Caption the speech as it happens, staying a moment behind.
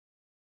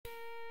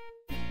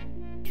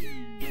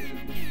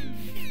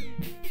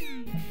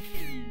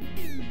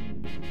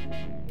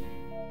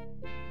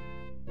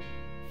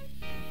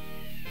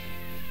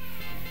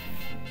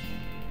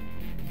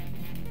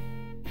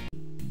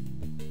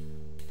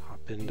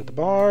Into the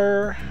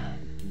bar.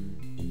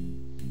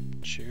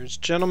 Cheers,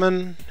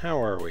 gentlemen.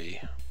 How are we?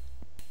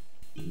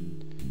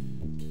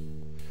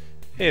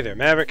 Hey there,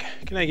 Maverick.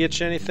 Can I get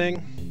you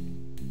anything?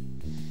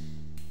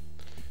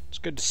 It's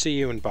good to see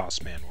you and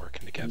Bossman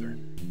working together.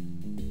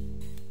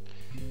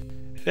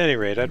 At any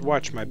rate, I'd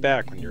watch my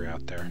back when you're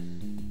out there.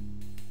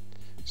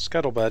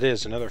 Scuttlebutt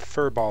is another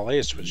furball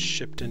ace was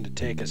shipped in to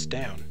take us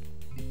down.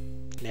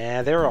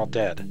 Nah, they're all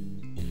dead.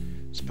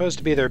 Supposed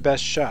to be their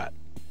best shot.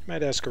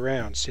 Might ask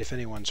around, see if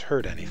anyone's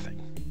heard anything.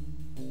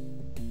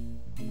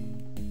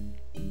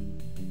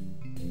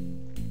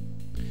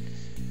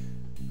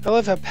 I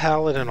love how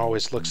Paladin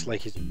always looks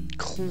like he's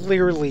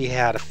clearly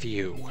had a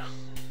few.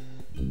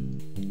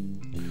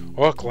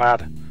 Look,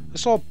 lad,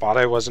 this old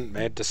body wasn't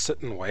made to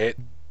sit and wait.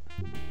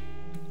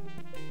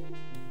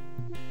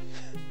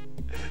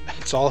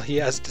 That's all he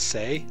has to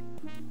say?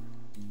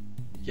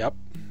 Yep.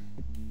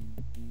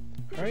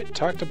 Alright,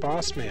 talk to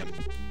Bossman.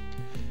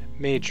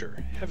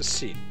 Major, have a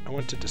seat. I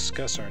want to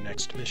discuss our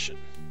next mission.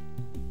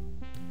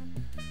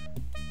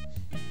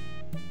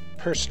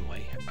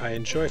 Personally, I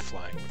enjoy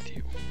flying with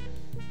you.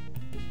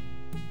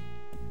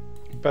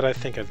 But I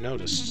think I've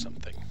noticed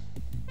something.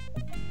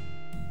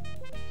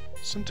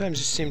 Sometimes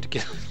you seem to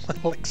get a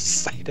little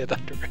excited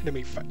under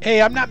enemy fire.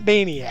 Hey, I'm not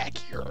Maniac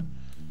here!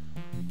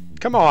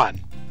 Come on!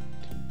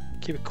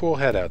 Keep a cool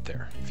head out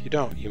there. If you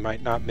don't, you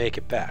might not make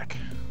it back.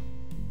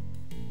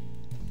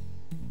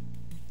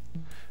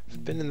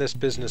 I've been in this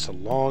business a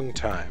long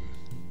time.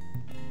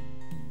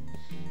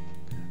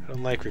 I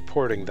don't like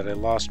reporting that I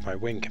lost my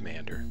wing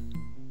commander.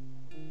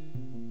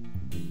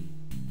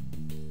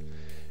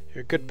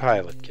 You're a good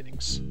pilot,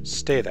 Giddings.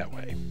 Stay that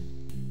way.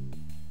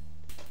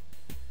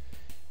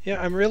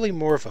 Yeah, I'm really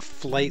more of a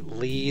flight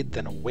lead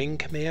than a wing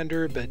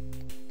commander, but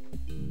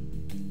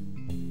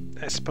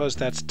I suppose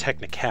that's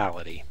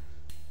technicality.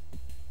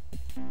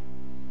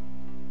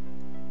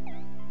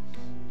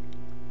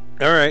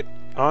 Alright,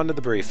 on to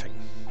the briefing.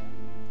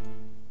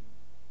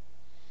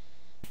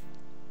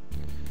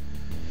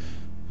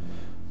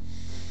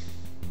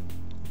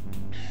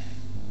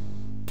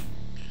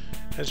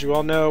 As you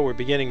all know, we're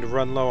beginning to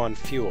run low on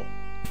fuel.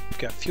 We've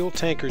got fuel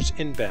tankers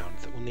inbound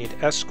that will need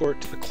escort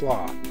to the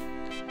Claw.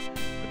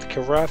 With the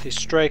Dralthi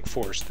strike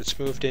force that's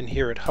moved in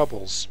here at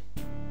Hubble's,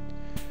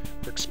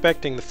 we're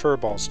expecting the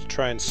furballs to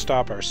try and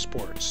stop our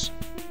sports.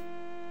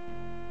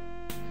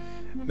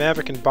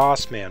 Maverick and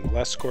Bossman will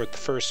escort the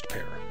first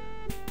pair.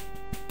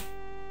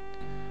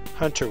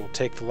 Hunter will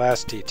take the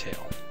last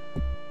detail.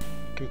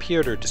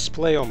 Computer,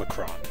 display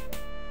Omicron.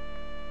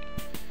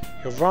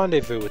 You'll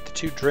rendezvous with the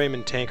two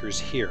Drayman tankers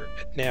here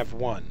at Nav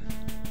 1.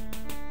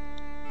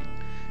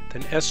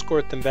 Then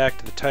escort them back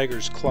to the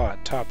Tiger's Claw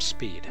at top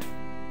speed.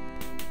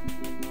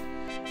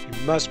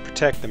 You must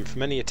protect them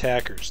from any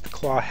attackers. The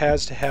Claw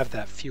has to have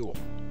that fuel.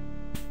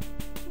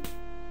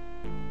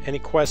 Any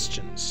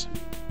questions?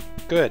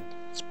 Good.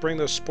 Let's bring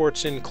those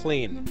sports in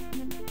clean.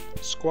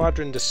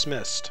 Squadron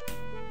dismissed.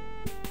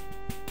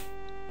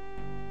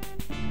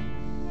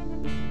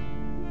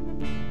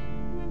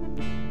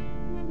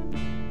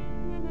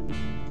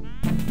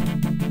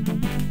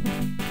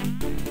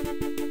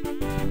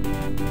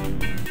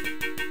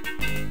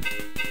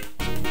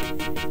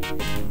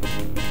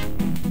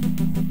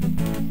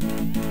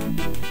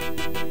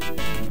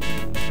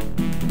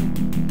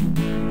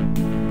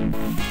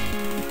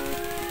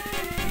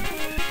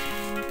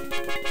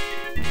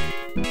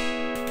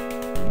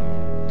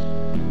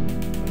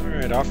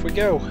 Off we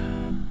go.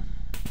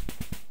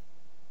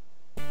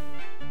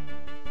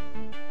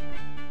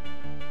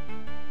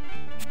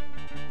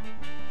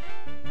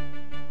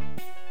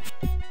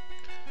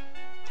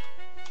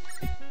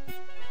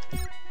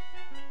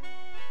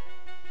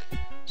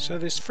 So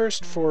these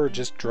first four are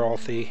just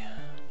Dralthi.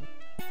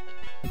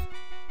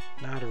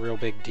 Not a real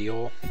big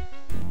deal.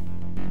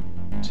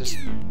 Just...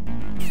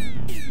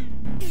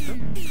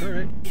 oh,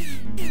 alright.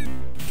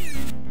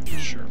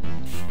 Sure.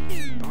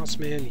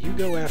 Bossman, you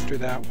go after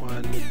that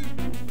one.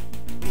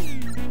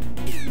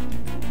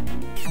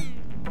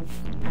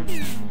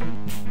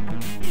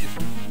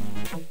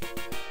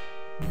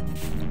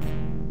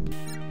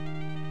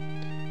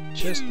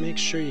 Just make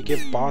sure you give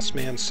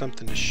Bossman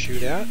something to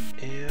shoot at,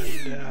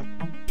 and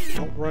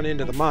don't run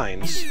into the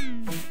mines.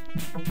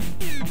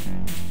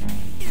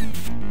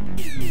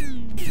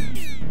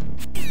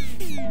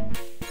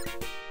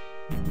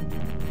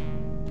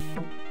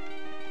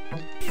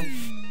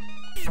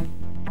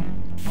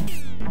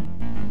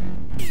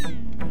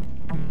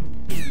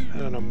 I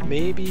don't know,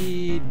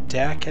 maybe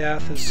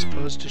Dakath is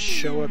supposed to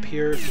show up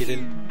here if you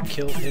didn't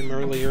kill him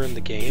earlier in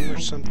the game or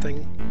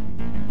something?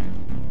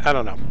 I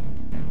don't know.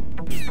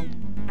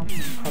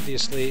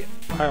 Obviously,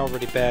 I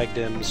already bagged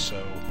him,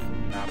 so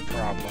not a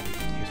problem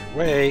either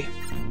way.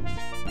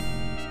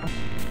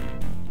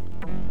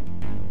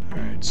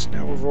 Alright, so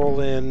now we'll roll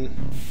in,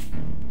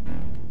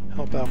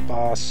 help out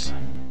Boss.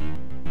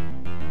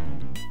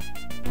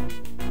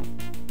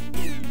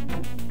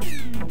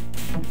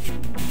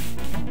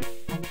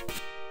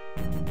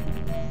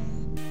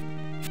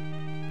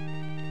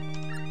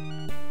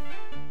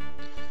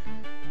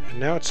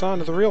 now it's on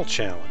to the real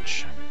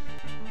challenge.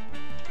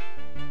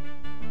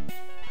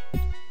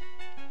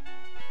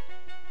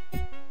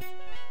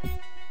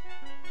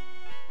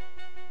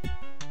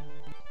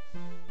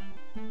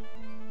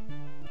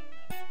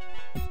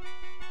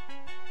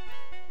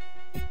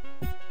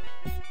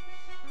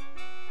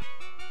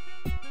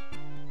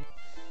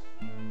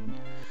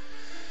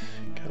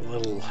 Got a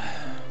little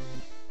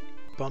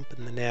bump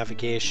in the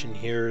navigation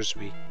here as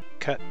we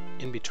cut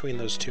in between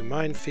those two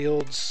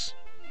minefields.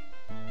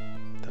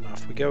 Then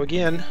off we go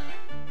again.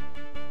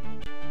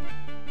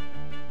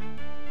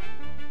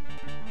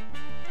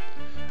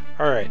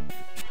 Alright,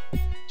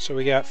 so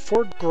we got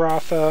Fort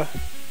Gratha.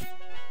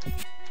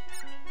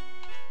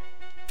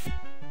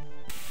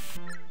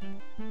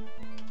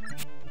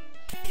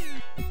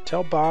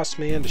 Tell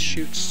Bossman to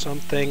shoot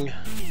something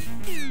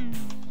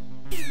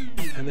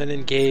and then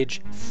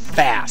engage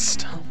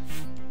fast.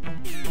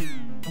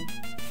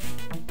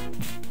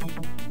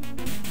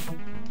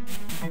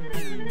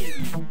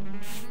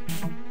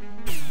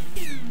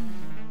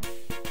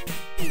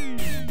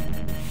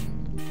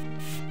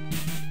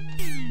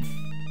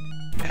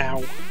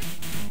 Ow.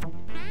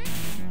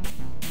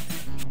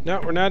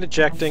 No, we're not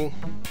ejecting.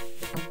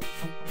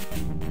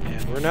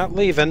 And we're not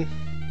leaving.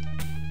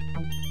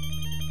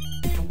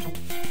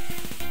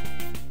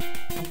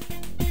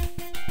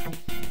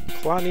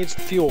 Claw needs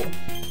the fuel.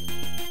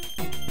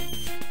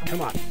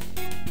 Come on.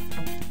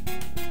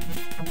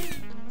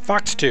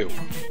 Fox 2.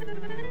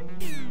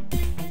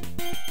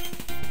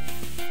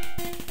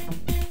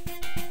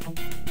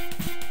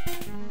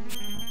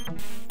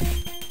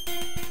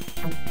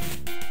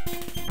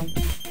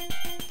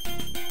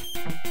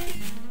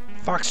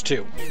 Fox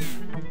 2.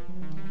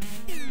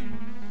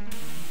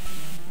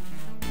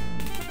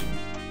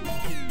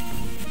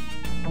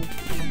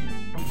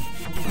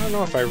 I don't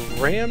know if I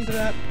rammed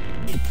that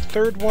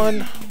third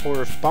one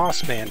or if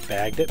Bossman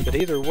bagged it, but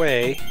either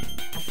way,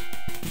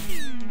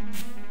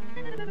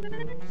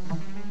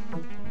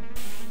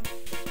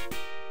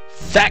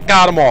 that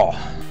got them all.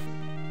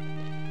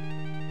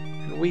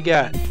 And we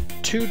got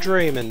 2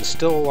 Draymen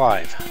still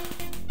alive.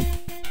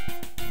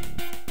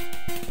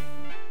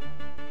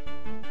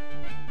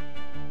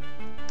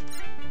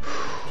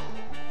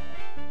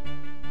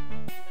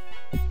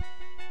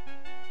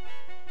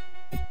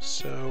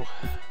 So,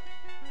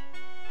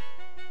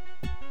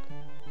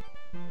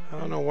 I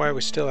don't know why we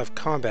still have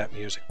combat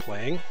music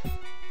playing.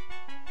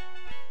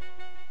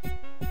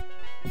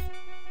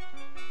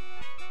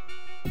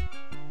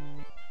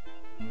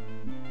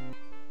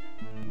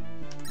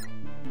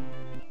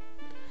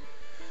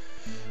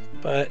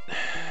 But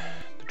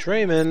the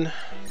Draymen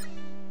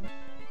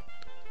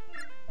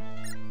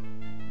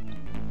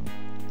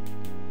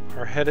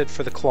are headed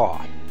for the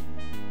Claw.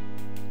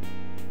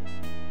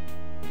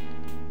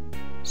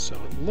 So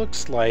it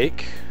looks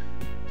like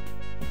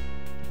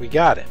we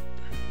got it.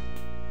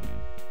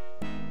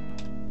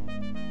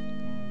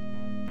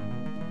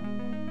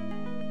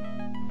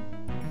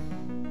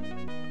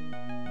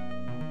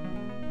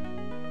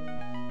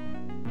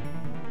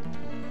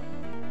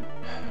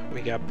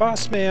 We got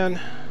Bossman.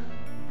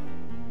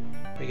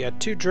 We got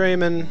 2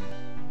 Draymen.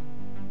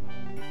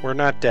 We're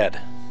not dead.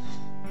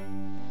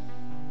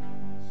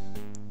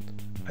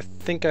 I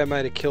think I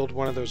might have killed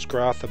one of those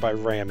Gratha by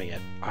ramming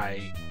it.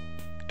 I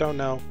don't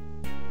know.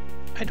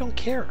 I don't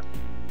care.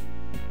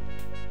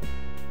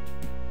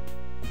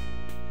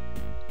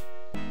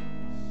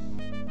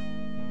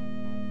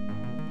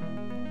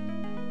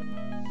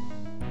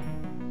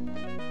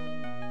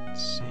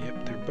 Let's see,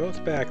 yep, they're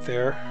both back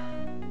there.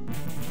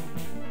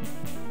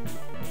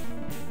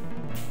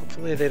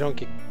 Hopefully they don't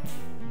get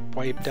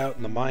wiped out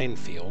in the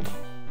minefield.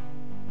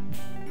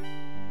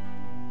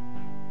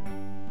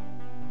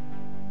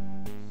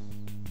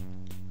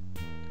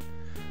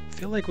 I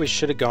feel like we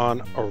should have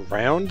gone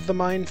around the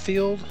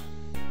minefield,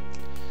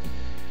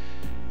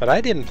 but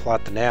I didn't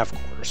plot the nav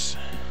course.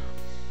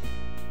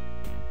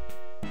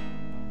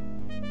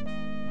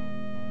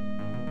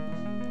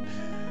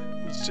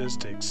 It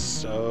just takes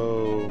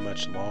so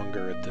much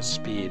longer at this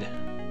speed.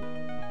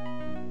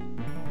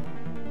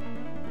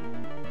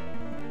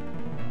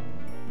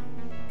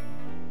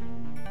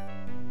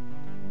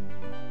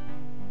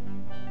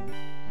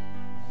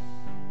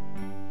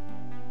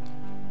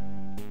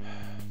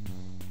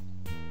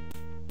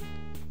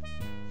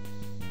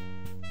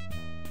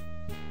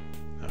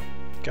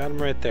 Got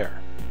him right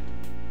there.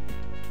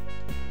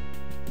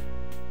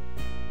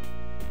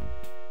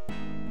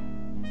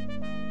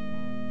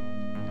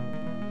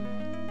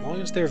 As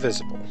long as they're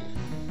visible.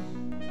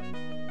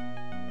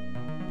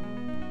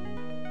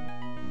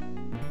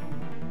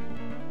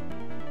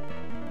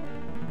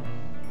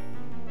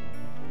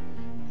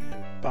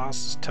 And Boss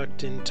is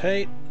tucked in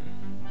tight.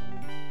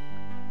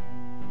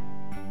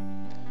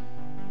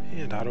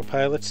 And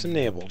autopilot's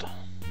enabled.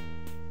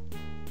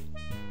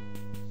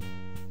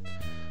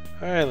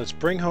 Alright, let's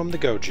bring home the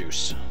go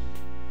juice.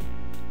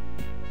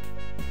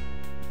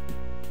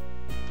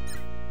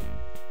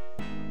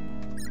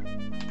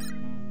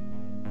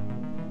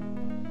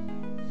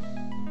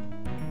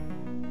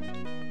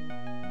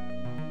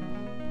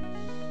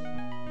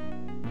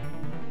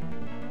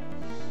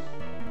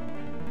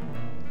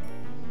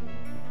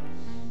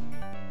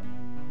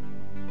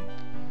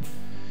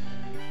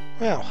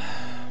 Well,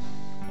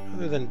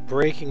 other than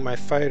breaking my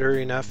fighter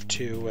enough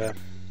to,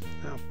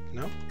 oh,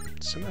 no,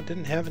 somehow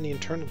didn't have any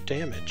internal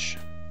damage.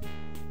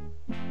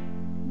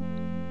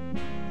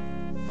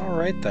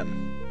 Alright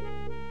then.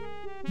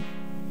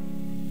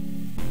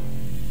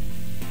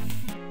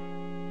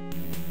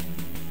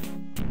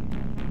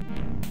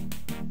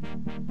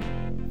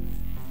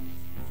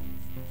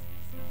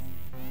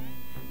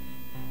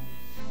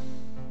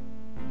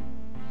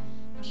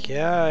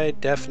 Yeah, I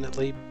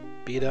definitely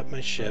beat up my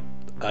ship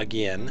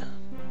again.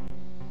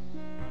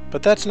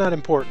 But that's not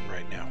important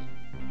right now.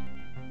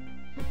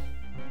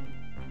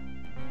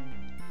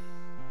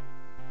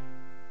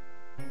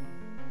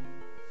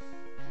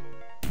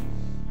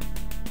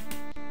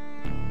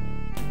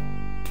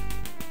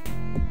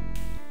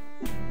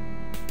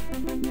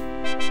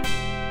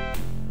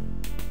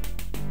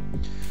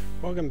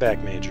 Welcome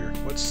back, Major.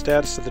 What's the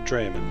status of the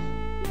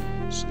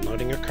Drayman? Just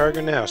unloading your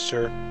cargo now,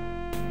 sir.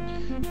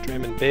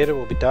 Drayman Beta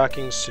will be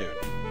docking soon.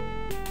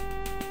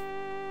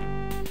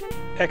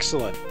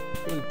 Excellent.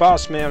 You and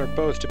Bossman are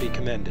both to be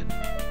commended.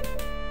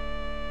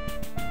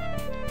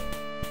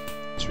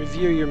 Let's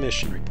review your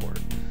mission report.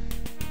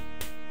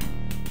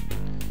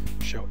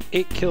 Show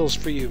 8 kills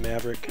for you,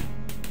 Maverick.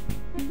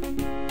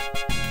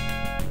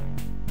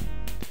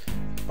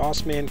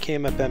 Bossman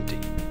came up empty,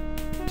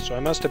 so I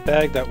must have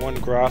bagged that one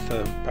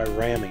Gratha by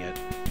ramming it.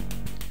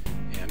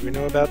 And we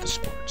know about the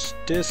sports.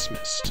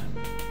 Dismissed.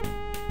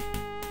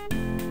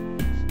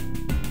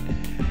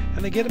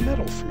 And I get a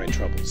medal for my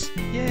troubles.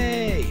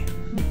 Yay!